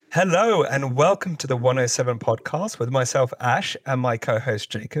Hello and welcome to the 107 podcast with myself, Ash, and my co-host,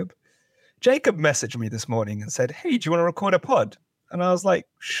 Jacob. Jacob messaged me this morning and said, "Hey, do you want to record a pod?" And I was like,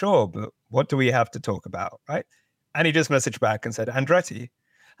 "Sure, but what do we have to talk about, right?" And he just messaged back and said, "Andretti."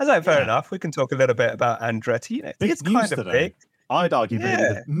 I was like, "Fair enough, we can talk a little bit about Andretti. It's news kind of today. big." I'd argue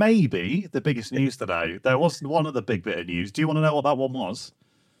maybe the biggest news today. There was one other big bit of news. Do you want to know what that one was?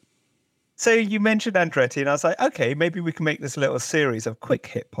 So you mentioned Andretti, and I was like, okay, maybe we can make this little series of quick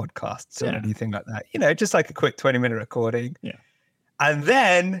hit podcasts or anything like that. Just like a quick 20-minute recording. Yeah. And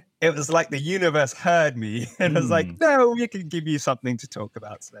then it was like the universe heard me and was like, no, we can give you something to talk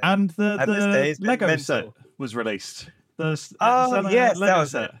about today. And the Lego set was released. Yes, Lego that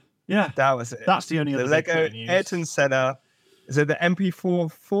was set. it. Yeah. That was it. That's the only other Lego big bit of news. Ayrton Senna. Is it the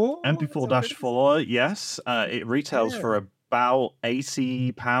MP4? MP4-4, yes. It retails for about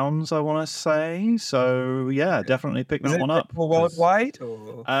 £80, I want to say. So, yeah, definitely pick that one up. Worldwide?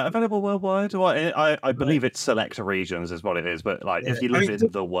 Available worldwide? Well, I believe it's select regions is what it is. But if you live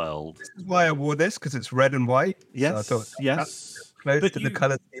in the world. This is why I wore this, because it's red and white. Yes, so I thought yes. Close to the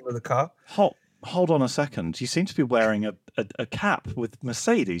colour scheme of the car. Hold on a second. You seem to be wearing a cap with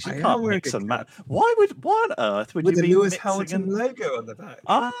Mercedes. You can't mix and match. Why on earth would you be with the Lewis mixing Hamilton logo on the back?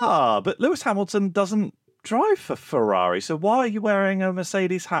 But Lewis Hamilton doesn't drive for Ferrari, so why are you wearing a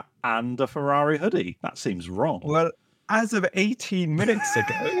Mercedes hat and a Ferrari hoodie? That seems wrong. Well, as of 18 minutes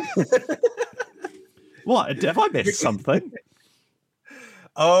ago. What? Have I missed something?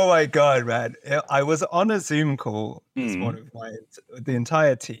 Oh my God, man. I was on a Zoom call this morning with the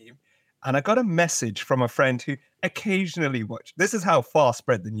entire team, and I got a message from a friend who occasionally watches. This is how far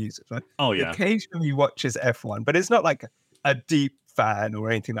spread the news is, right? Oh, yeah. Occasionally watches F1, but it's not like a deep fan or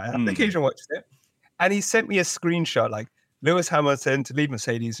anything like that. Occasionally watches it. And he sent me a screenshot like Lewis Hamilton to leave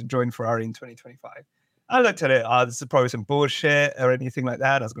Mercedes and join Ferrari in 2025. I looked at it. This is probably some bullshit or anything like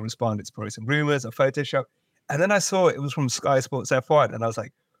that. I was going to respond. It's probably some rumors or Photoshop. And then I saw it was from Sky Sports F1. And I was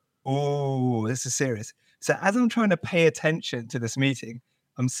like, oh, this is serious. So as I'm trying to pay attention to this meeting,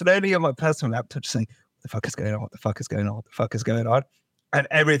 I'm slowly on my personal laptop saying, what the fuck is going on? What the fuck is going on? What the fuck is going on? And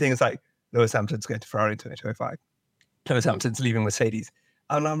everything is like, Lewis Hamilton's going to Ferrari in 2025. Lewis Hamilton's leaving Mercedes.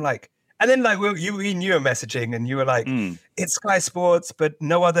 And I'm like, and then we knew messaging and you were like, it's Sky Sports, but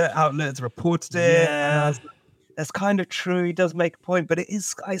no other outlets reported it. Yeah. That's kind of true. He does make a point, but it is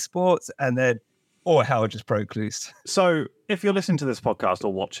Sky Sports. And then all hell just broke loose. So if you're listening to this podcast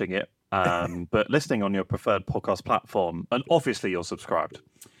or watching it, but listening on your preferred podcast platform, and obviously you're subscribed,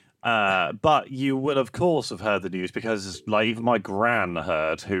 but you will of course have heard the news because even my gran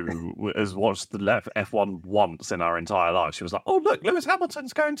heard, who has watched the F1 once in our entire life. She was like, "Oh look, Lewis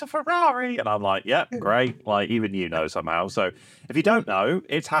Hamilton's going to Ferrari," and I'm like, "Yeah, great." Even you know somehow. So if you don't know,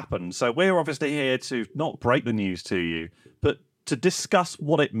 it's happened. So we're obviously here to not break the news to you, but to discuss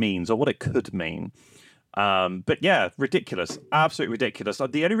what it means or what it could mean. But yeah, ridiculous, absolutely ridiculous.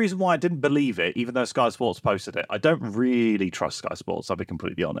 The only reason why I didn't believe it, even though Sky Sports posted it, I don't really trust Sky Sports, I'll be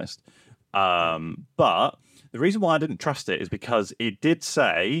completely honest. But the reason why I didn't trust it is because it did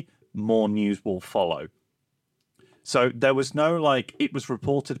say more news will follow. So there was no it was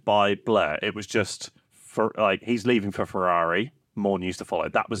reported by Blair. It was just for he's leaving for Ferrari. More news to follow.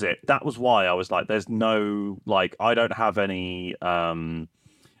 That was it. That was why I was like, there's no I don't have any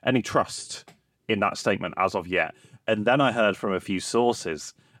trust in that statement as of yet. And then I heard from a few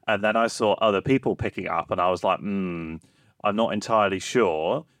sources, and then I saw other people picking it up, and I was like, I'm not entirely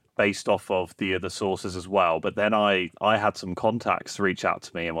sure based off of the other sources as well. But then I had some contacts reach out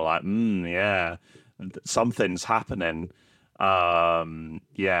to me and were like, yeah, something's happening. So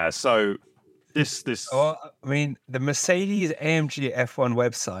this. Well, I mean, the Mercedes AMG F1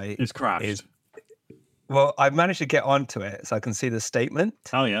 website is crashed. Well, I managed to get onto it so I can see the statement.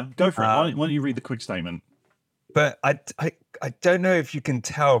 Oh, yeah. Go for it. Why don't you read the quick statement? But I don't know if you can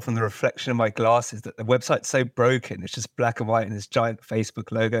tell from the reflection of my glasses that the website's so broken. It's just black and white and there's giant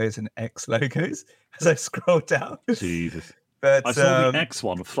Facebook logos and X logos as I scroll down. Jesus. But I saw the X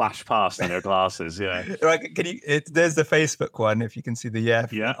one flash past in your glasses, yeah. Right, there's the Facebook one, if you can see the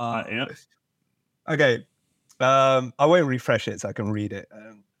F. Yeah, yeah. Okay. I won't refresh it so I can read it.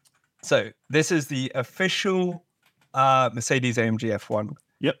 So this is the official Mercedes AMG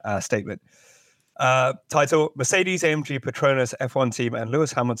F1 statement. Title: Mercedes AMG Petronas F1 team and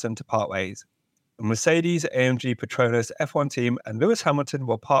Lewis Hamilton to part ways. Mercedes AMG Petronas F1 team and Lewis Hamilton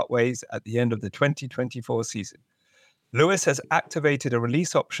will part ways at the end of the 2024 season. Lewis has activated a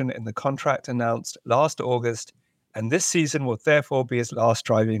release option in the contract announced last August, and this season will therefore be his last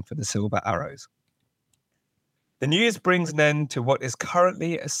driving for the Silver Arrows. The news brings an end to what is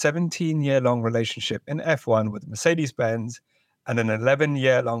currently a 17-year-long relationship in F1 with Mercedes-Benz and an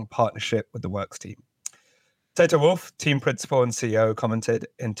 11-year-long partnership with the Works team. Toto Wolff, team principal and CEO, commented,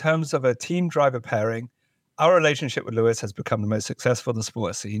 "In terms of a team driver pairing, our relationship with Lewis has become the most successful the sport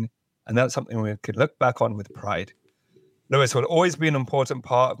has seen, and that's something we could look back on with pride. Lewis will always be an important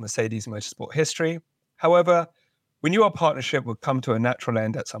part of Mercedes motorsport history. However, we knew our partnership would come to a natural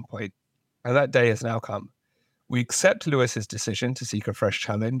end at some point, and that day has now come. We accept Lewis's decision to seek a fresh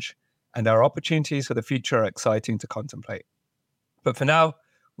challenge, and our opportunities for the future are exciting to contemplate. But for now,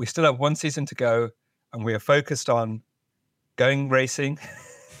 we still have one season to go, and we are focused on going racing."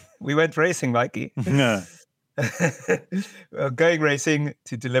 We went racing, Mikey. Yeah. "Going racing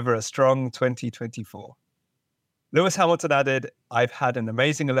to deliver a strong 2024. Lewis Hamilton added, "I've had an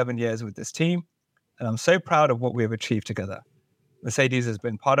amazing 11 years with this team, and I'm so proud of what we have achieved together. Mercedes has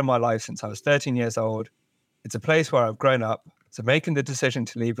been part of my life since I was 13 years old. It's a place where I've grown up, so making the decision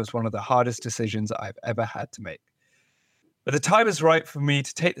to leave was one of the hardest decisions I've ever had to make. But the time is right for me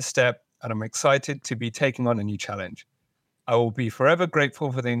to take the step, and I'm excited to be taking on a new challenge. I will be forever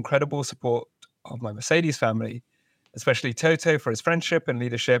grateful for the incredible support of my Mercedes family, especially Toto for his friendship and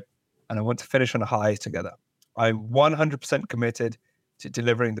leadership, and I want to finish on a high together. I'm 100% committed to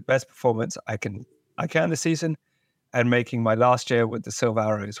delivering the best performance I can this season and making my last year with the Silver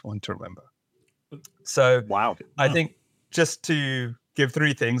Arrows one to remember." So Wow. I think just to give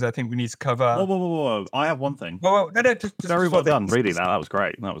three things, I think we need to cover. Whoa. I have one thing. No, just Very well done reading that. That was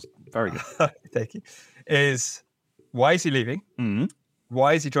great. That was very good. Thank you. Is why is he leaving? Mm-hmm.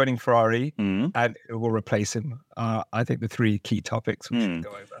 Why is he joining Ferrari? Mm-hmm. And who will replace him? I think the three key topics we should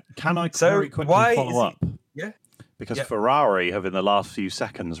go over. Can I very quickly follow up? Yeah. Because Ferrari have in the last few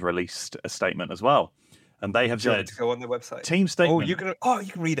seconds released a statement as well. And they have said, to go on their website. Team statement. You can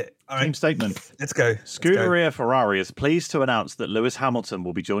read it. All right. Team statement. Let's go. Scuderia Ferrari is pleased to announce that Lewis Hamilton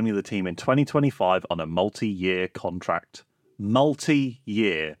will be joining the team in 2025 on a multi-year contract.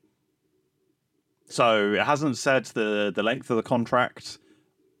 Multi-year. So it hasn't said the length of the contract.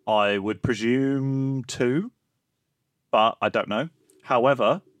 I would presume 2, but I don't know.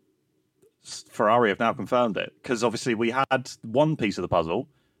 However, Ferrari have now confirmed it, because obviously we had one piece of the puzzle,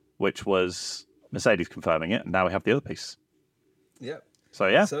 which was Mercedes confirming it, and now we have the other piece. Yeah. So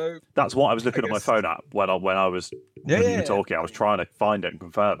that's what I was looking at my phone at when you were talking. I was trying to find it and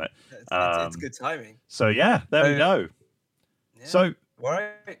confirm it. It's good timing. So there we go. Yeah. So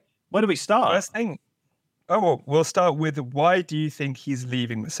where do we start? First thing. Oh, well, we'll start with why do you think he's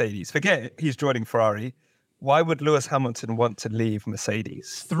leaving Mercedes? Forget he's joining Ferrari. Why would Lewis Hamilton want to leave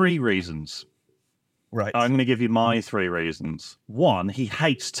Mercedes? 3 reasons. Right. I'm going to give you my 3 reasons. 1, he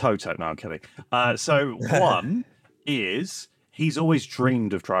hates Toto. No, I'm kidding. So 1 is he's always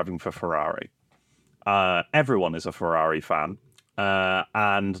dreamed of driving for Ferrari. Everyone is a Ferrari fan.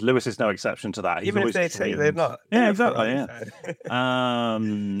 And Lewis is no exception to that. Even if they say they're not. Yeah, exactly. Yeah.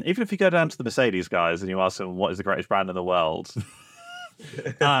 Even if you go down to the Mercedes guys and you ask them what is the greatest brand in the world,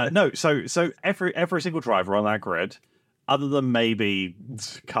 So every single driver on that grid, other than maybe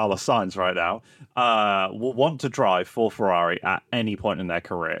Carlos Sainz right now, will want to drive for Ferrari at any point in their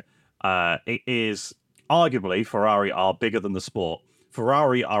career. It is arguably Ferrari are bigger than the sport.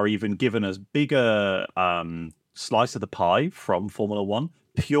 Ferrari are even given as bigger slice of the pie from Formula One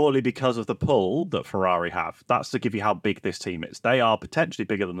purely because of the pull that Ferrari have. That's to give you how big this team is. They are potentially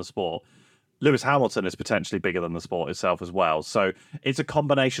bigger than the sport. Lewis Hamilton is potentially bigger than the sport itself as well. So it's a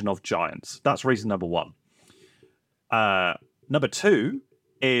combination of giants. That's reason number 1. Number 2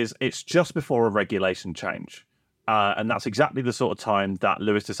 is it's just before a regulation change. And that's exactly the sort of time that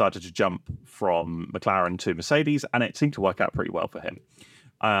Lewis decided to jump from McLaren to Mercedes, and it seemed to work out pretty well for him.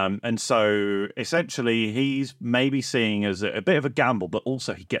 And so essentially he's maybe seeing as a bit of a gamble, but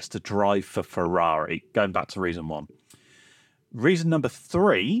also he gets to drive for Ferrari, going back to reason 1. Reason number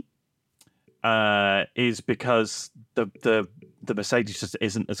 3 is because the Mercedes just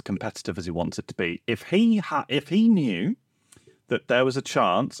isn't as competitive as he wants it to be. If he knew that there was a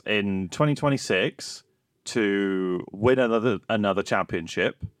chance in 2026 to win another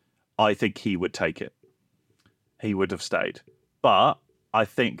championship, I think he would take it. He would have stayed. But I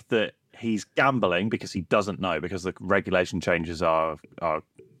think that he's gambling because he doesn't know, because the regulation changes are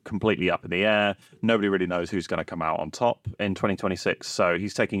completely up in the air. Nobody really knows who's going to come out on top in 2026. So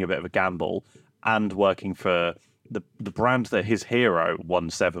he's taking a bit of a gamble and working for the brand that his hero won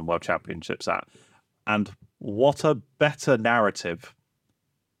 7 world championships at. And what a better narrative.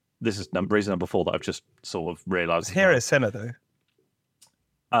 This is reason number 4 that I've just sort of realised. His hero is Senna, though.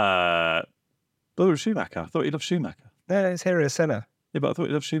 But it was Schumacher. I thought he loved Schumacher. No, his hero is Senna. Yeah, but I thought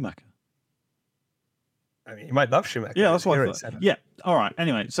he loved Schumacher. I mean, you might love Schumacher. Yeah, that's what I thought. Yeah, all right.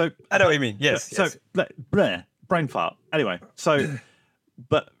 Anyway, so I know what you mean. Yes. So, brain fart. Anyway, so,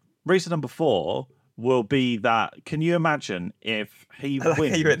 but reason number 4 will be that, can you imagine if he I like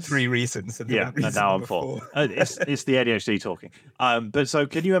wins? how you had 3 reasons. And Yeah, and now I'm 4. It's the ADHD talking. But so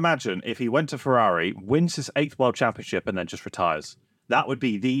can you imagine if he went to Ferrari, wins his 8th World Championship, and then just retires? That would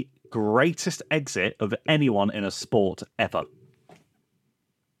be the greatest exit of anyone in a sport ever.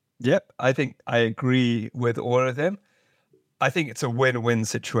 Yep, I think I agree with all of them. I think it's a win-win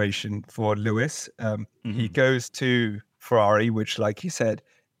situation for Lewis. He goes to Ferrari, which, like you said,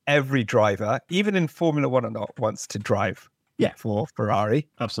 every driver, even in Formula One or not, wants to drive for Ferrari.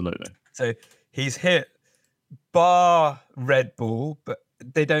 Absolutely. So he's hit bar Red Bull, but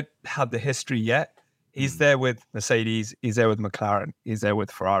they don't have the history yet. He's there with Mercedes. He's there with McLaren. He's there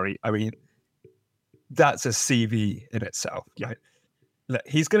with Ferrari. I mean, that's a CV in itself. Right? Look,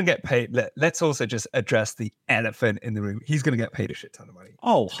 he's going to get paid. Let's also just address the elephant in the room. He's going to get paid a shit ton of money.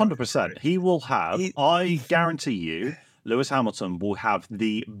 Oh, 100%. He will have, I guarantee you, Lewis Hamilton will have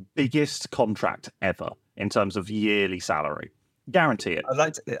the biggest contract ever in terms of yearly salary. Guarantee it.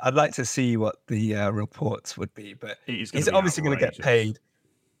 I'd like to see what the reports would be, but he's obviously going to get paid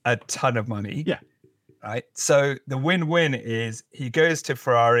a ton of money. Yeah. Right. So the win-win is he goes to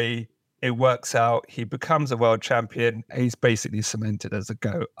Ferrari, it works out, he becomes a world champion, he's basically cemented as a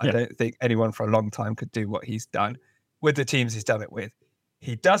GOAT. I don't think anyone for a long time could do what he's done with the teams he's done it with.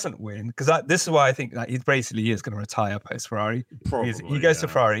 He doesn't win, because this is why I think that he basically is going to retire post-Ferrari. He goes to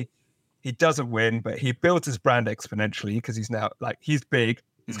Ferrari, he doesn't win, but he built his brand exponentially because he's now, like, he's big.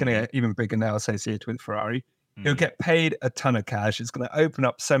 He's going to get even bigger now associated with Ferrari. He'll get paid a ton of cash. It's going to open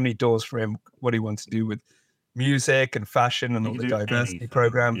up so many doors for him, what he wants to do with music and fashion and all the diversity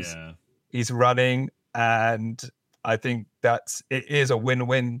programs he's running. And I think it is a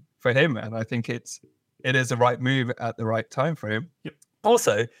win-win for him. And I think it is the right move at the right time for him. Yep.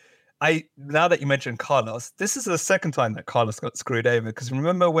 Also, now that you mentioned Carlos, this is the second time that Carlos got screwed over. Because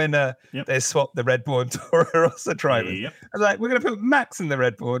remember when they swapped the Red Bull and Toro Rosso drivers? I was like, we're going to put Max in the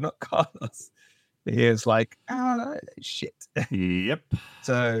Red Bull, not Carlos. He is like, shit. Yep.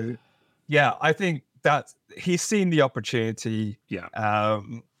 So, yeah, I think that he's seen the opportunity. Yeah.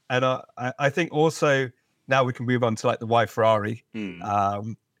 And I think also now we can move on to like the why Ferrari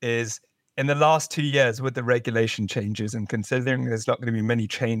is in the last 2 years with the regulation changes and considering there's not going to be many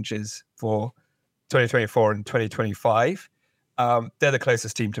changes for 2024 and 2025, they're the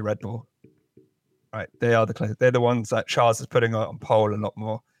closest team to Red Bull. Right. They are the closest. They're the ones that Charles is putting on pole a lot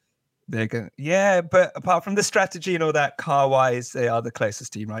more. They're going, but apart from the strategy and all that, car-wise, they are the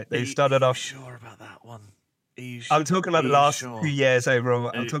closest team, right? They started off. Sure about that one? I'm talking about the last 2 years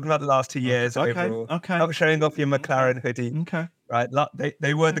overall. I'm talking about the last 2 years overall. Okay. Not showing off your McLaren hoodie. Okay. Right.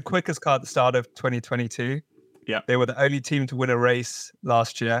 They were the quickest car at the start of 2022. Yeah. They were the only team to win a race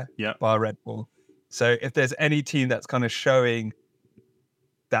last year by Red Bull. So if there's any team that's kind of showing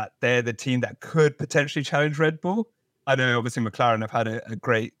that they're the team that could potentially challenge Red Bull, I know obviously McLaren have had a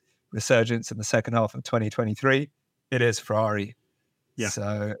great resurgence in the second half of 2023. It is Ferrari. Yeah.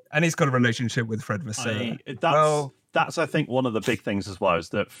 So, and he's got a relationship with Fred Vasseur. That's I think one of the big things as well is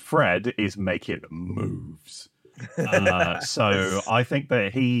that Fred is making moves. So I think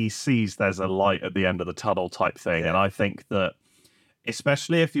that he sees there's a light at the end of the tunnel type thing, and I think that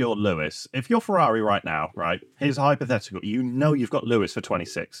especially if you're Lewis, if you're Ferrari right now, right? Here's a hypothetical. You've got Lewis for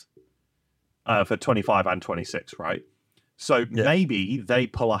 26, for 25 and 26, right? So maybe they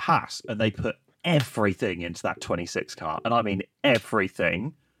pull a Haas and they put everything into that 26 car. And I mean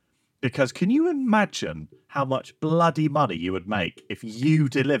everything. Because can you imagine how much bloody money you would make if you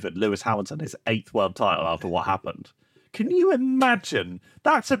delivered Lewis Hamilton his 8th world title after what happened? Can you imagine?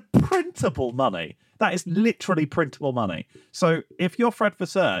 That's a printable money. That is literally printable money. So if you're Fred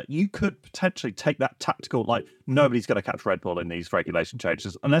Vasseur, you could potentially take that tactical, like, nobody's going to catch Red Bull in these regulation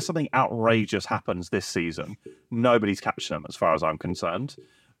changes. Unless something outrageous happens this season, nobody's catching them as far as I'm concerned.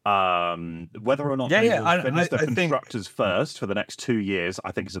 Whether or not they will finish the constructors first for the next 2 years,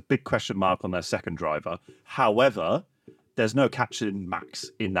 I think is a big question mark on their second driver. However, there's no catching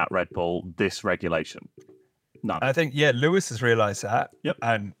Max in that Red Bull this regulation. None. I think, Lewis has realised that. Yep.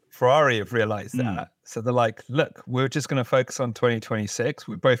 And Ferrari have realised that. So they're like, look, we're just going to focus on 2026.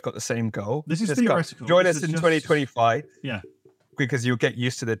 We've both got the same goal. This is theoretical. Join us in 2025. Yeah. Because you'll get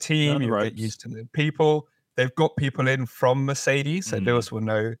used to the team. You'll get used to the people. They've got people in from Mercedes. So Lewis will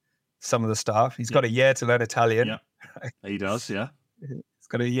know some of the stuff. He's got a year to learn Italian. Yeah. He does, yeah. He's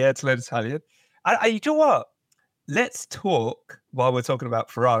got a year to learn Italian. You know what? Let's talk while we're talking about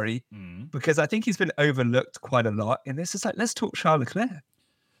Ferrari, because I think he's been overlooked quite a lot in this. It's like, let's talk Charles Leclerc.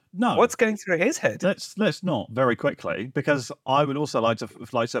 No, what's going through his head? Let's not very quickly, because I would also like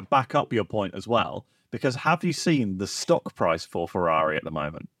to back up your point as well, Because have you seen the stock price for Ferrari at the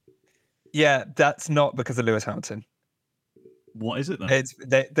moment? Yeah, that's not because of Lewis Hamilton. What is it then? It's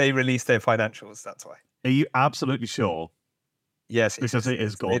they released their financials. That's why. Are you absolutely sure? Yes, Because it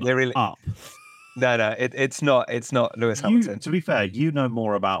has gone they really up. no. It's not. It's not Lewis Hamilton. To be fair, you know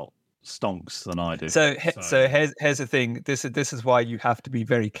more about stonks than I do. So here's the thing. This is why you have to be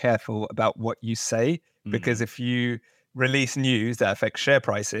very careful about what you say, because if you release news that affects share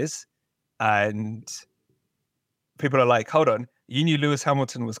prices, and people are like, "Hold on, you knew Lewis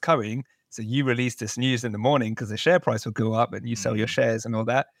Hamilton was coming, so you released this news in the morning because the share price will go up and you sell your shares and all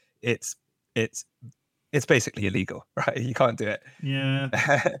that." It's basically illegal, right? You can't do it. Yeah.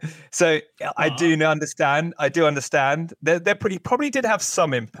 So I do understand. They're probably did have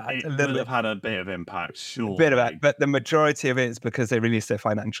some impact. It would have had a bit of impact, sure. A bit of that, but the majority of it is because they released their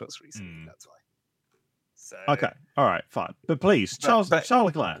financials recently. That's why. So, okay, all right, fine. But please, Charles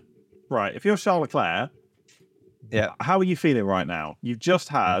Leclerc. Right, if you're Charles Leclerc, yeah, how are you feeling right now? You've just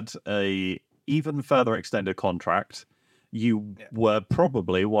had a even further extended contract. You were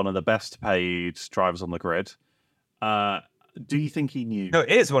probably one of the best paid drivers on the grid. Do you think he knew? No,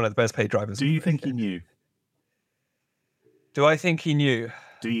 it is one of the best paid drivers. Do you think he knew? Do I think he knew?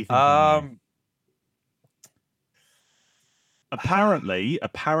 Do you think he knew?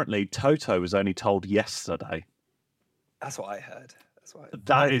 Apparently, Toto was only told yesterday. That's what I heard.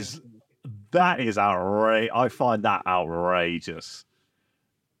 That is outrageous. I find that outrageous.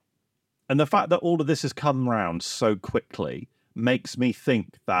 And the fact that all of this has come round so quickly makes me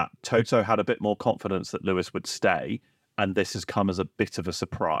think that Toto had a bit more confidence that Lewis would stay, and this has come as a bit of a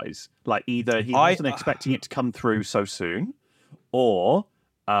surprise. Like either he wasn't expecting it to come through so soon, or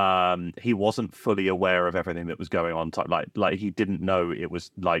he wasn't fully aware of everything that was going on. Like he didn't know it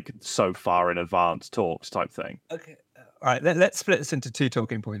was like so far in advance talks type thing. Okay. All right, let's split this into two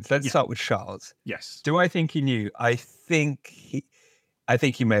talking points. Let's start with Charles. Yes. Do I think he knew? I think he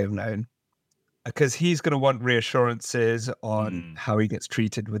may have known, because he's going to want reassurances on how he gets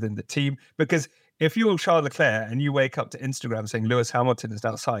treated within the team. Because if you're Charles Leclerc and you wake up to Instagram saying Lewis Hamilton is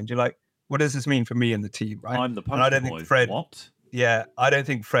now signed, you're like, what does this mean for me and the team, right? I'm the poster boy. Think Fred. What? Yeah, I don't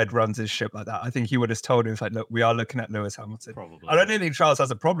think Fred runs his ship like that. I think he would have told him, like, look, we are looking at Lewis Hamilton. Probably. I don't think Charles has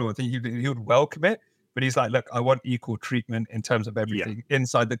a problem. I think he would welcome it. But he's like, look, I want equal treatment in terms of everything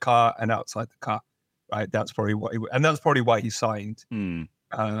inside the car and outside the car, right? That's probably that's probably why he signed the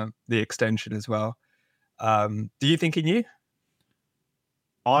extension as well. Do you think he knew?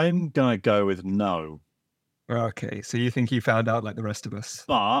 I'm gonna go with no. Okay, so you think he found out like the rest of us,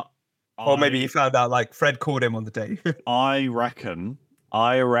 or maybe he found out like Fred called him on the day. I reckon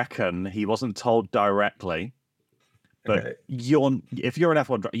he wasn't told directly. But if you're an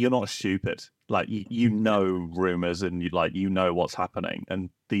F1 driver, you're not stupid. Like you know rumors and you know what's happening.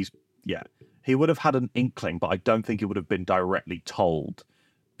 And he would have had an inkling, but I don't think it would have been directly told,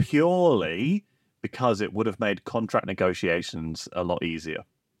 purely because it would have made contract negotiations a lot easier.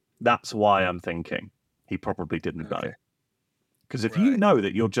 That's why I'm thinking he probably didn't know. Because if you know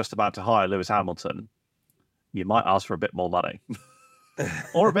that you're just about to hire Lewis Hamilton, you might ask for a bit more money.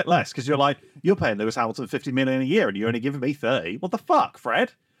 Or a bit less, because you're paying Lewis Hamilton $50 million a year and you're only giving me 30. What the fuck,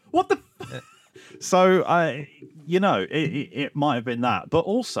 Fred? What the? So it might have been that, but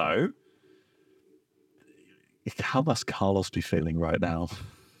also, how must Carlos be feeling right now?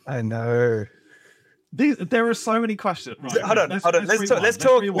 I know. There are so many questions. Right, hold on. Let's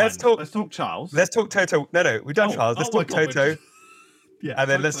talk Charles. Let's talk Toto. No, we've done Charles. Let's talk Toto. Yeah, and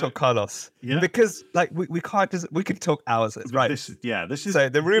then let's talk Carlos. Yeah, because we can't we could talk hours. Right. This is so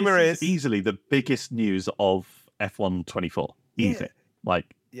the rumor is easily the biggest news of F1 24. Easy,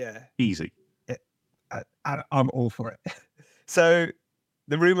 easy. Yeah, I'm all for it. So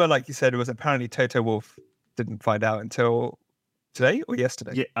the rumor, like you said, was apparently Toto Wolff didn't find out until today or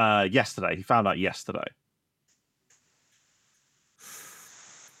yesterday. Yeah, yesterday. He found out yesterday.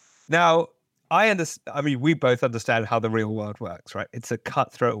 Now, I understand. I mean, we both understand how the real world works, right? It's a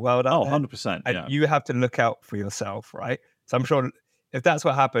cutthroat world out there. 100%. And you have to look out for yourself, right? So I'm sure if that's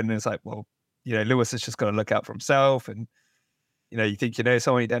what happened, it's like, well, Lewis has just got to look out for himself, and you think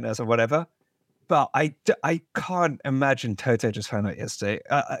someone you don't know or whatever. But I can't imagine Toto just found out yesterday.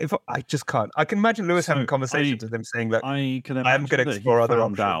 I just can't. I can imagine Lewis having conversations with him saying, "Look, I'm going to explore other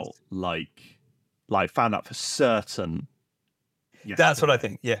options." Out, like found out for certain. Yesterday. That's what I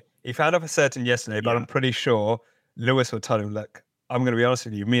think. Yeah, he found out for certain yesterday, but I'm pretty sure Lewis will tell him, "Look, I'm going to be honest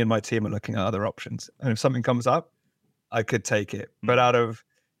with you. Me and my team are looking at other options, and if something comes up, I could take it. But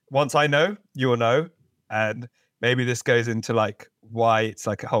once I know, you will know, and maybe this goes into like why it's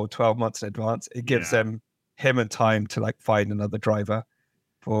like a whole 12 months in advance. It gives him and time to like find another driver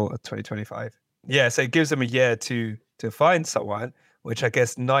for 2025. Yeah, so it gives them a year to find someone, which I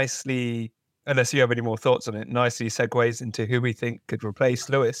guess nicely, unless you have any more thoughts on it, nicely segues into who we think could replace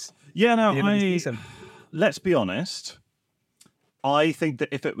Lewis Yeah, at no, the end of the season. let's be honest. I think that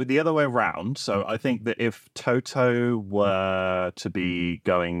if it were the other way around, so I think that if Toto were to be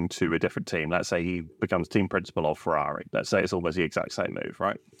going to a different team, let's say he becomes team principal of Ferrari, let's say it's almost the exact same move,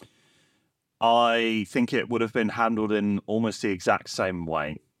 right? I think it would have been handled in almost the exact same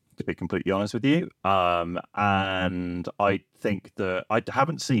way, to be completely honest with you. And I think that I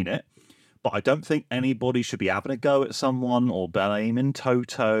haven't seen it, but I don't think anybody should be having a go at someone or blaming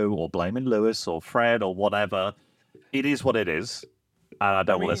Toto or blaming Lewis or Fred or whatever. It is what it is, and I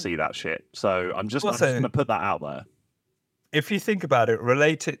don't want to see that shit. So I'm just going to put that out there. If you think about it,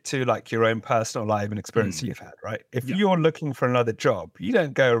 relate it to like your own personal life and experience you've had, right? If you're looking for another job, you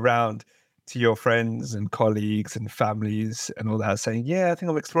don't go around to your friends and colleagues and families and all that saying, yeah, I think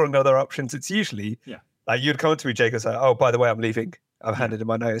I'm exploring other options. It's usually like you'd come to me, Jake, and say, oh, by the way, I'm leaving. I've handed in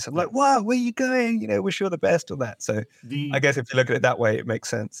my notice. I'm like, wow, where are you going? You know, wish you all the best on that. So I guess if you look at it that way, it makes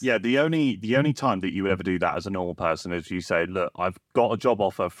sense. Yeah, the only time that you would ever do that as a normal person is you say, look, I've got a job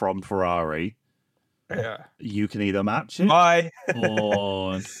offer from Ferrari. Yeah. You can either match it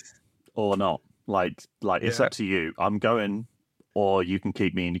or not. Like it's up to you. I'm going, or you can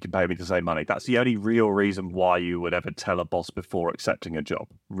keep me and you can pay me the same money. That's the only real reason why you would ever tell a boss before accepting a job,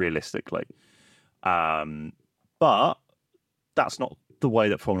 realistically. But that's not the way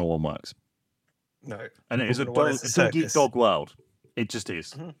that Formula One works. No. And it is a dog eat dog world. It just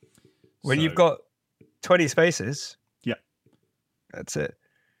is. Mm-hmm. When you've got 20 spaces. Yeah. That's it.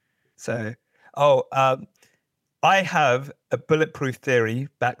 So, I have a bulletproof theory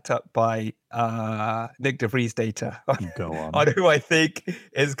backed up by Nick De Vries data Go on. on who I think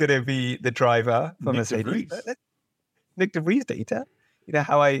is going to be the driver for Mercedes. Nick De Vries data. You know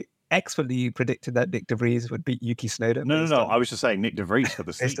how I expertly predicted that Nick De Vries would beat Yuki Tsunoda? No. I was just saying Nick De Vries for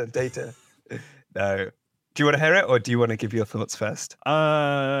the seat. Based on data. No. Do you want to hear it, or do you want to give your thoughts first?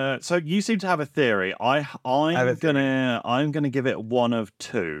 So you seem to have a theory. I'm gonna give it one of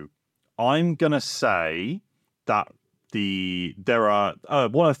two. I'm gonna say that there are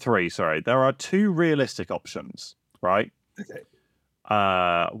one of three. Sorry, there are two realistic options, right? Okay.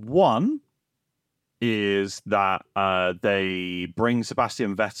 One is that they bring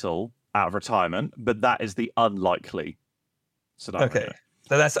Sebastian Vettel out of retirement, but that is the unlikely scenario. Okay.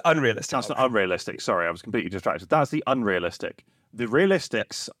 So that's unrealistic. That's not unrealistic. Sorry, I was completely distracted. That's the unrealistic. The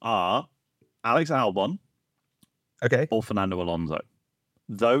realistics are Alex Albon, or Fernando Alonso.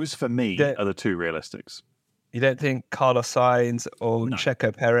 Those for me are the two realistics. You don't think Carlos Sainz or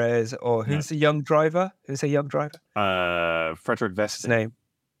Checo Perez or who's the young driver? Who's a young driver? Frederick Vesti. His name,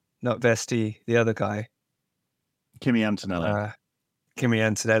 not Vesti. The other guy, Kimi Antonelli. Kimi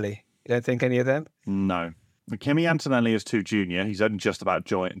Antonelli. You don't think any of them? No. Kimi Antonelli is too junior. He's only just about to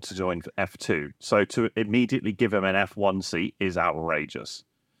join F2. So to immediately give him an F1 seat is outrageous.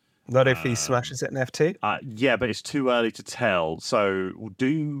 Not if he smashes it in F2? Yeah, but it's too early to tell. So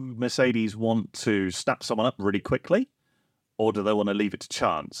do Mercedes want to snap someone up really quickly? Or do they want to leave it to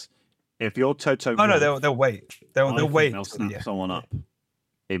chance? If you're Toto... Oh, no, they'll wait. They'll wait. They'll snap someone up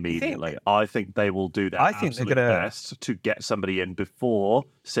immediately. I think they will do their absolute best to get somebody in before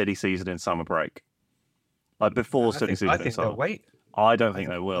city season and summer break. Like before city season. I think they'll wait. I don't think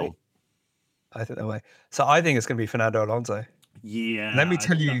they will. I think they'll wait. So I think it's going to be Fernando Alonso. Yeah. Let me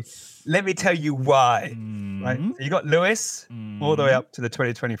tell you why. Right. So you got Lewis all the way up to the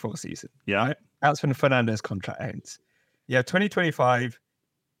 2024 season. Yeah. Right? That's when Fernando's contract ends. You have 2025,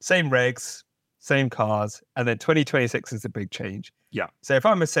 same regs, same cars, and then 2026 is the big change. Yeah. So if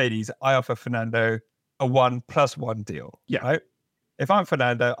I'm Mercedes, I offer Fernando a 1+1 deal. Yeah. Right. If I'm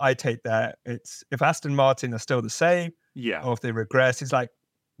Fernando, I take that. It's if Aston Martin are still the same, or if they regress, he's like,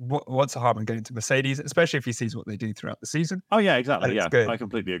 what's the harm in going to Mercedes, especially if he sees what they do throughout the season? Oh, yeah, exactly. Yeah, I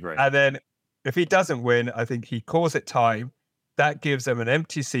completely agree. And then if he doesn't win, I think he calls it time. That gives them an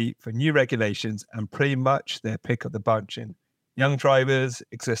empty seat for new regulations and pretty much their pick of the bunch in young drivers,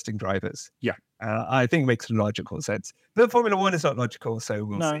 existing drivers. Yeah. I think it makes logical sense. But Formula One is not logical, so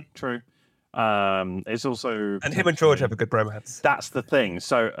we'll see. True. It's also... And him and George have a good bromance. That's the thing.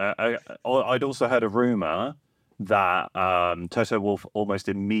 So I'd also heard a rumour that Toto Wolff almost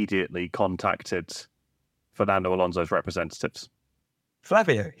immediately contacted Fernando Alonso's representatives.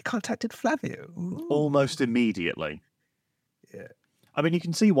 Flavio. He contacted Flavio. Ooh. Almost immediately. Yeah. I mean, you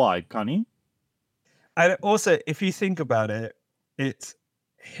can see why, can't you? And also, if you think about it, it's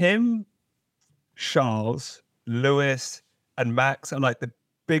him, Charles, Lewis, and Max are like the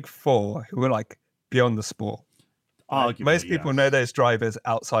big four who are like beyond the sport. Like, Arguably, most people yes. know those drivers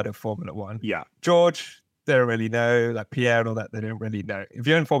outside of Formula One. Yeah. George, they don't really know. Like Pierre and all that, they don't really know. If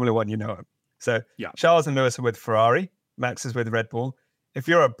you're in Formula One, you know him. So Yeah. Charles and Lewis are with Ferrari. Max is with Red Bull. If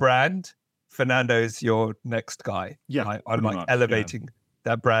you're a brand, Fernando's your next guy. Yeah, I'm pretty like much, elevating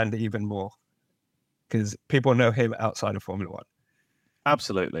that brand even more because people know him outside of Formula One.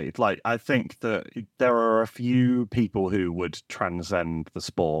 Absolutely. Like, I think that there are a few people who would transcend the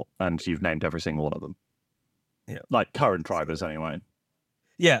sport, and you've named every single one of them. Yeah. Like current drivers, anyway.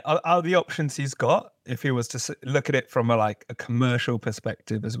 Yeah, are the options he's got, if he was to look at it from a commercial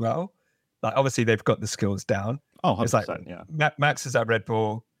perspective as well, like obviously they've got the skills down. Oh, 100%, It's like Max is at Red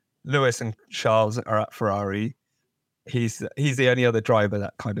Bull, Lewis and Charles are at Ferrari. He's the only other driver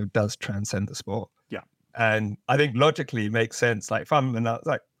that kind of does transcend the sport. Yeah. And I think logically it makes sense. Like if I'm I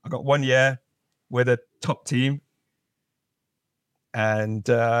got 1 year with a top team and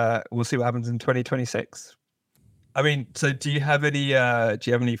we'll see what happens in 2026. I mean, so do you have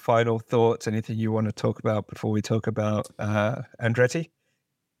any final thoughts, anything you want to talk about before we talk about Andretti?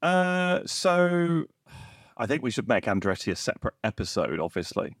 So I think we should make Andretti a separate episode,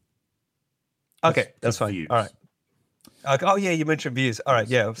 obviously. Okay, that's fine. Views. All right. Oh yeah, you mentioned views. All right,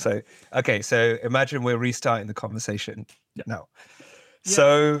 yeah. So imagine we're restarting the conversation now. Yeah.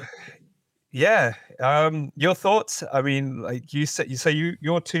 So yeah, your thoughts? I mean, like you said,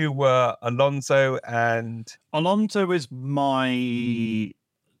 your two were Alonso and Alonso is my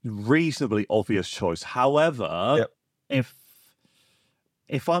reasonably obvious choice. However,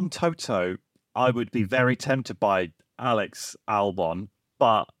 if I'm Toto, I would be very tempted by Alex Albon.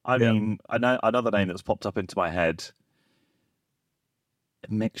 But I mean, I know another name that's popped up into my head.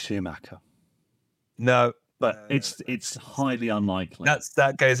 Mick Schumacher. No, but it's highly unlikely.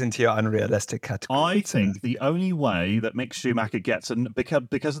 That goes into your unrealistic category. I think the only way that Mick Schumacher gets, and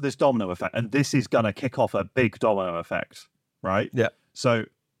because of this domino effect, and this is going to kick off a big domino effect, right? Yeah. So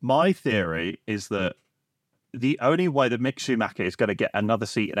my theory is that the only way that Mick Schumacher is going to get another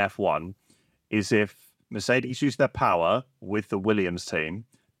seat in F1 is if Mercedes use their power with the Williams team,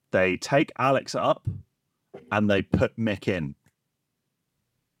 they take Alex up and they put Mick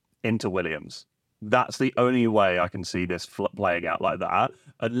into Williams. That's the only way I can see this playing out like that.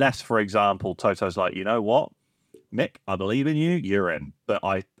 Unless, for example, Toto's like, you know what, Mick, I believe in you, you're in. But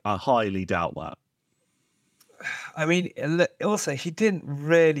I highly doubt that. I mean, also, he didn't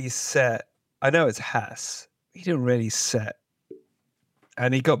really set, I know it's Haas, he didn't really set,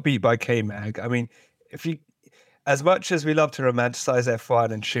 and he got beat by K-Mag. I mean, as much as we love to romanticize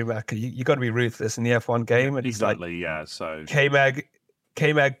F1 and Schumacher, you got to be ruthless in the F1 game. And exactly, yeah. So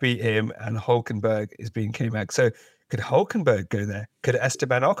K-Mag beat him, and Hulkenberg is beating K-Mag. So could Hulkenberg go there? Could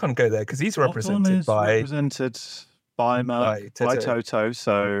Esteban Ocon go there? Because he's represented by Toto.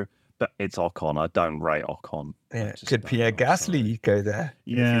 So, but it's Ocon. I don't rate Ocon. Yeah. Could Pierre Gasly go there?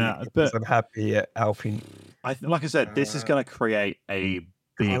 Yeah, but I'm happy at Alpine. Like I said, this is going to create a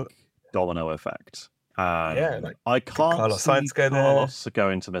big domino effect. I can't Carlos see Sainz Carlos go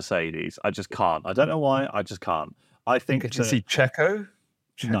into Mercedes. I just can't. I don't know why. I just can't. I think. Could you see Checo?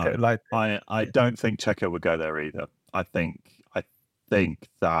 No, I don't think Checo would go there either. I think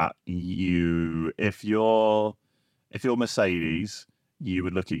that if you're Mercedes, you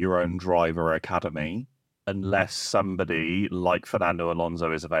would look at your own driver academy, unless somebody like Fernando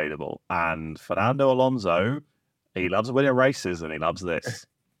Alonso is available. And Fernando Alonso, he loves winning races, and he loves this.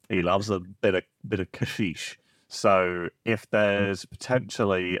 He loves a bit of kashish. So if there's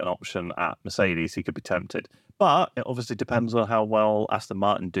potentially an option at Mercedes, he could be tempted. But it obviously depends on how well Aston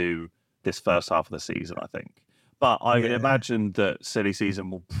Martin do this first half of the season, I think. But I imagine that silly season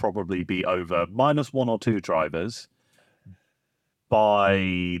will probably be over minus one or two drivers by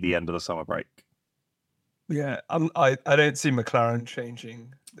the end of the summer break. Yeah, I don't see McLaren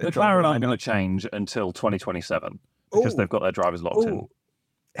changing. McLaren aren't going to change until 2027 because they've got their drivers locked in.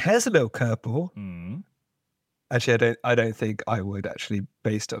 Here's a little curveball. Actually, I don't think I would actually,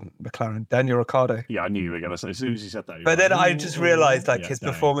 based on McLaren. Daniel Ricciardo. Yeah, I knew you were going to say as soon as you said that. But then I just realised his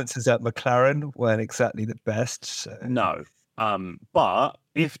performances at McLaren weren't exactly the best. So. No, but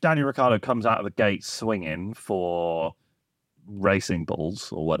if Daniel Ricciardo comes out of the gate swinging for Racing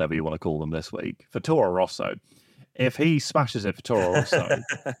Bulls or whatever you want to call them this week for Toro Rosso, if he smashes it for Toro Rosso,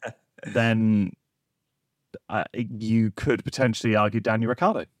 then you could potentially argue Daniel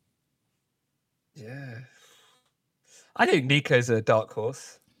Ricciardo. Yeah. I think Nico's a dark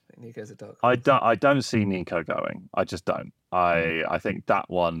horse. I don't see Nico going. I just don't. I think that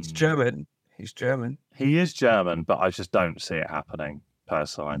one... He's German. He is German, but I just don't see it happening,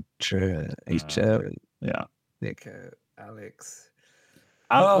 personally. True. He's German. Yeah. Nico, Alex.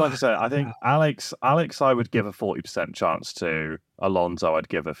 Like I said, I think Alex, I would give a 40% chance to. Alonso, I'd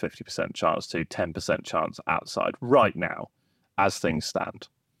give a 50% chance to. 10% chance outside right now, as things stand.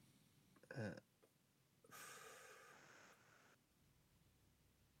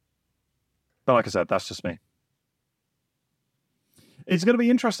 But like I said, that's just me. It's going to be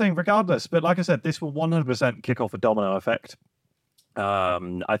interesting regardless. But like I said, this will 100% kick off a domino effect.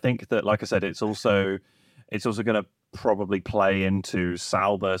 I think that, like I said, it's also going to probably play into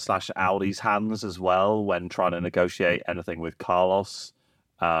Sauber/Audi's hands as well when trying to negotiate anything with Carlos,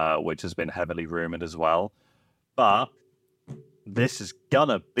 which has been heavily rumored as well. But this is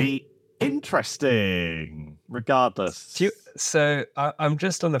gonna be interesting, regardless. So I'm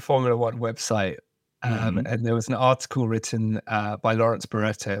just on the Formula One website, and there was an article written by Lawrence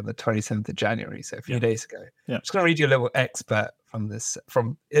Barretto on the 27th of January, so a few days ago. Yeah. I'm just going to read you a little expert from this.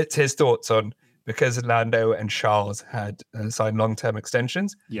 It's his thoughts on, because Lando and Charles had signed long-term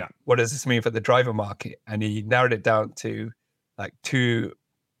extensions. Yeah. What does this mean for the driver market? And he narrowed it down to like two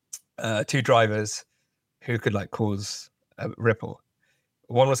drivers who could like cause a ripple.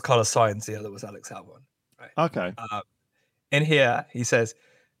 One was Carlos Sainz, the other was Alex Albon. Right? Okay. In here, he says,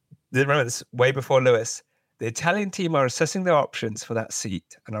 remember this, way before Lewis, the Italian team are assessing their options for that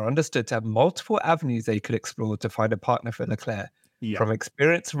seat and are understood to have multiple avenues they could explore to find a partner for Leclerc, from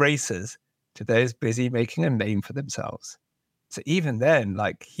experienced racers to those busy making a name for themselves. So even then,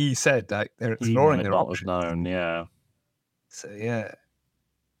 like he said, like they're exploring their options. Known, yeah. So yeah,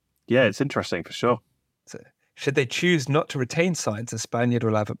 it's interesting for sure. So should they choose not to retain Sainz, the Spaniard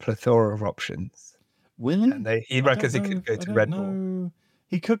will have a plethora of options. Will he? And he reckons he could go to Red Bull.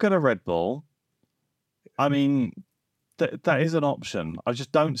 He could go to Red Bull. I mean, that is an option. I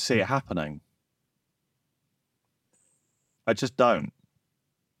just don't see it happening. I just don't.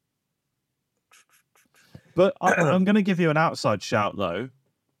 But I'm going to give you an outside shout, though.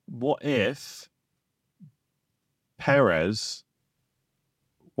 What if Perez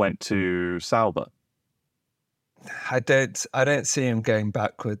went to Sauber? I don't see him going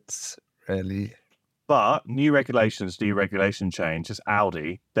backwards, really. But new regulation change. It's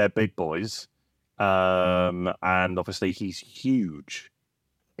Audi. They're big boys. And obviously he's huge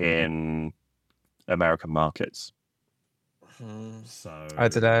in American markets. So I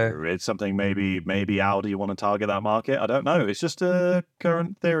don't know. It's something maybe Audi want to target that market. I don't know. It's just a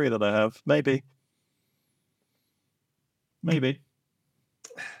current theory that I have. Maybe.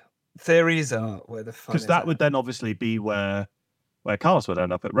 Theories are where the fun is. Because that would then obviously be where Carlos would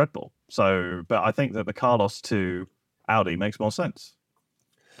end up at Red Bull. So, but I think that the Carlos to Audi makes more sense.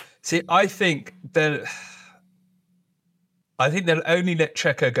 See, I think they'll only let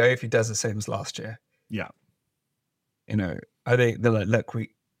Checo go if he does the same as last year. Yeah. You know, I think they're like, look,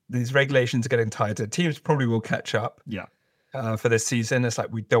 these regulations are getting tighter. Teams probably will catch up. Yeah. For this season, it's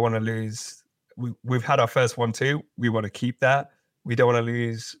like we don't want to lose. We've had our first 1-2. We want to keep that. We don't want to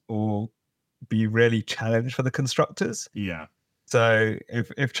lose or be really challenged for the constructors. Yeah. So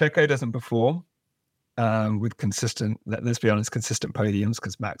if Checo doesn't perform with consistent, let's be honest, consistent podiums,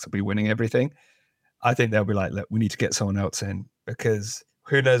 because Max will be winning everything, I think they'll be like, look, we need to get someone else in, because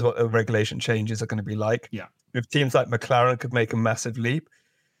who knows what the regulation changes are going to be like. Yeah. If teams like McLaren could make a massive leap,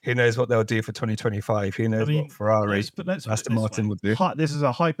 who knows what they'll do for 2025? Who knows what Ferrari, Aston Martin would do? This is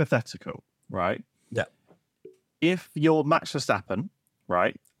a hypothetical, right? Yeah. If you're Max Verstappen,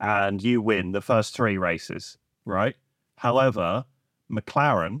 right, and you win the first 3 races, right? However,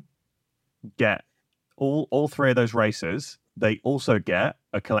 McLaren get all 3 of those races. They also get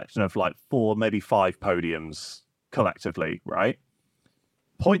a collection of like 4, maybe 5 podiums collectively, right?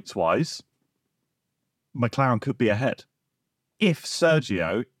 Points-wise, McLaren could be ahead if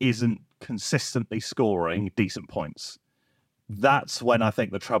Sergio isn't consistently scoring decent points. That's when I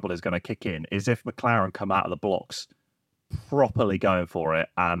think the trouble is going to kick in, is if McLaren come out of the blocks properly going for it,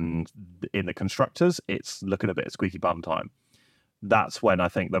 and in the constructors, it's looking a bit squeaky bum time. That's when I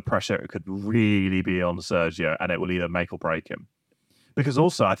think the pressure could really be on Sergio, and it will either make or break him. Because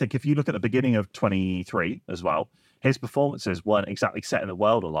also, I think if you look at the beginning of 23 as well, his performances weren't exactly setting the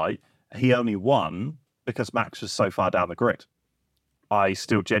world alight. He only won because Max was so far down the grid. I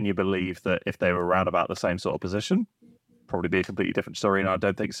still genuinely believe that if they were around about the same sort of position, probably be a completely different story, and I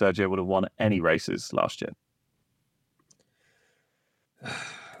don't think Sergio would have won any races last year.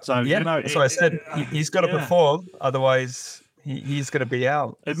 So, yeah, you know, so I said he's got to perform, otherwise he's going to be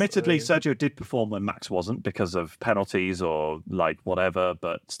out. Admittedly, Sergio did perform when Max wasn't because of penalties or like whatever,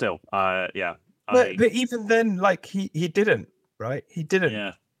 but still, yeah. But even then, like he didn't, right? He didn't.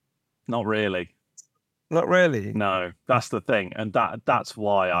 Yeah, not really. Not really. No, that's the thing, and that's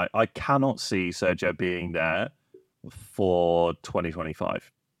why I cannot see Sergio being there for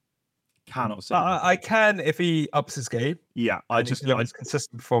 2025. Cannot see. I can if he ups his game. Yeah, I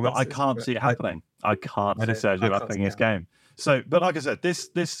consistent performance. I can't see it happening. I can't see Sergio upping his game. So, but like I said,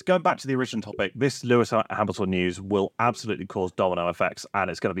 this going back to the original topic, this Lewis Hamilton news will absolutely cause domino effects, and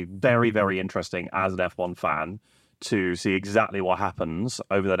it's going to be very, very interesting as an F1 fan to see exactly what happens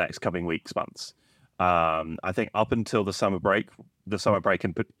over the next coming weeks, months. I think up until the summer break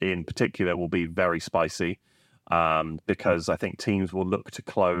in particular will be very spicy, because I think teams will look to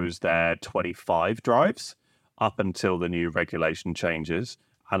close their 25 drives up until the new regulation changes.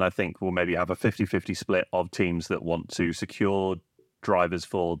 And I think we'll maybe have a 50-50 split of teams that want to secure drivers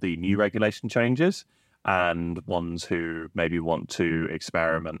for the new regulation changes and ones who maybe want to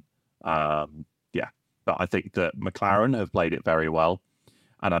experiment. But I think that McLaren have played it very well.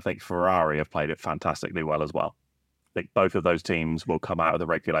 And I think Ferrari have played it fantastically well as well. I think both of those teams will come out of the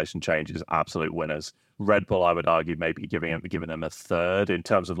regulation changes absolute winners. Red Bull, I would argue, maybe giving them a third in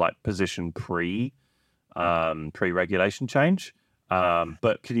terms of like position pre-regulation change.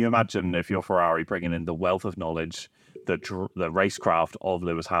 But can you imagine if you're Ferrari bringing in the wealth of knowledge, the racecraft of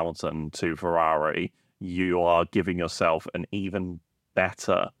Lewis Hamilton to Ferrari, you are giving yourself an even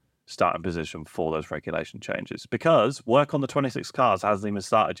better starting position for those regulation changes, because work on the 26 cars hasn't even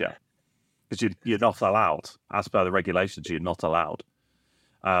started yet, because you're not allowed, as per the regulations, you're not allowed.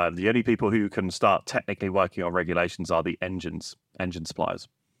 The only people who can start technically working on regulations are the engine suppliers.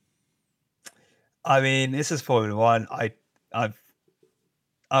 I mean, this is Formula One.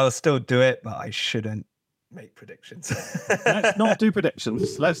 I'll still do it, but I shouldn't make predictions. Let's not do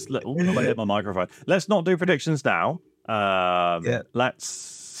predictions. Let's hit my microphone. Let's not do predictions now.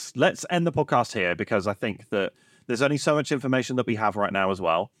 Let's end the podcast here, because I think that there's only so much information that we have right now as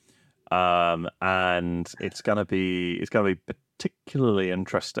well, and it's gonna be particularly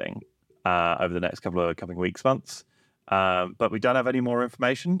interesting over the next couple of coming weeks, months. But we don't have any more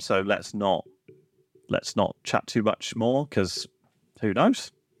information, so let's not chat too much more, because who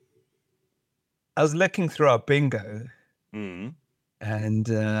knows? I was looking through our bingo, and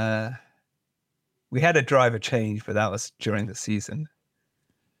we had a driver change, but that was during the season.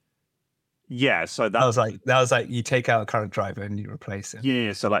 Yeah, so that was like you take out a current driver and you replace him.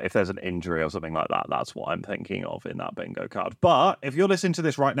 Yeah, so like if there's an injury or something like that, that's what I'm thinking of in that bingo card. But if you're listening to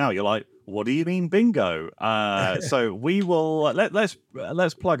this right now, you're like, what do you mean bingo? So we will let's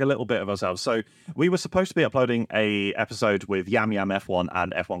plug a little bit of ourselves. So we were supposed to be uploading a episode with Yam Yam F1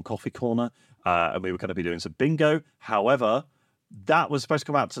 and F1 Coffee Corner, and we were going to be doing some bingo. However, that was supposed to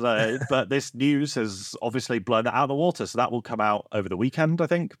come out today, but this news has obviously blown that out of the water. So that will come out over the weekend, I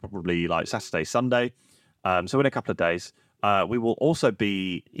think, probably like Saturday, Sunday. So in a couple of days, we will also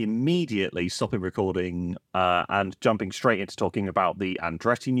be immediately stopping recording and jumping straight into talking about the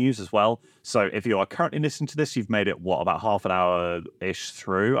Andretti news as well. So if you are currently listening to this, you've made it, about half an hour-ish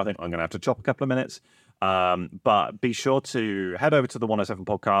through. I think I'm going to have to chop a couple of minutes. But be sure to head over to the 107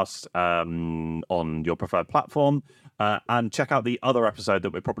 podcast on your preferred platform and check out the other episode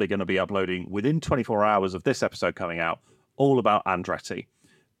that we're probably going to be uploading within 24 hours of this episode coming out, all about Andretti,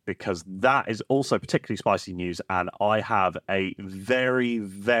 because that is also particularly spicy news, and I have a very,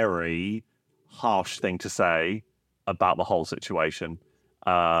 very harsh thing to say about the whole situation.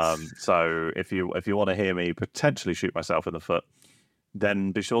 So if you want to hear me potentially shoot myself in the foot,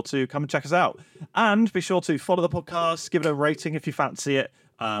 then be sure to come and check us out. And be sure to follow the podcast, give it a rating if you fancy it.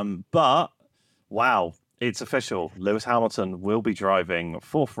 But, wow, it's official. Lewis Hamilton will be driving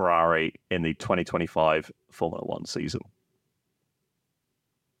for Ferrari in the 2025 Formula One season.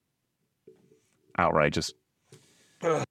 Outrageous.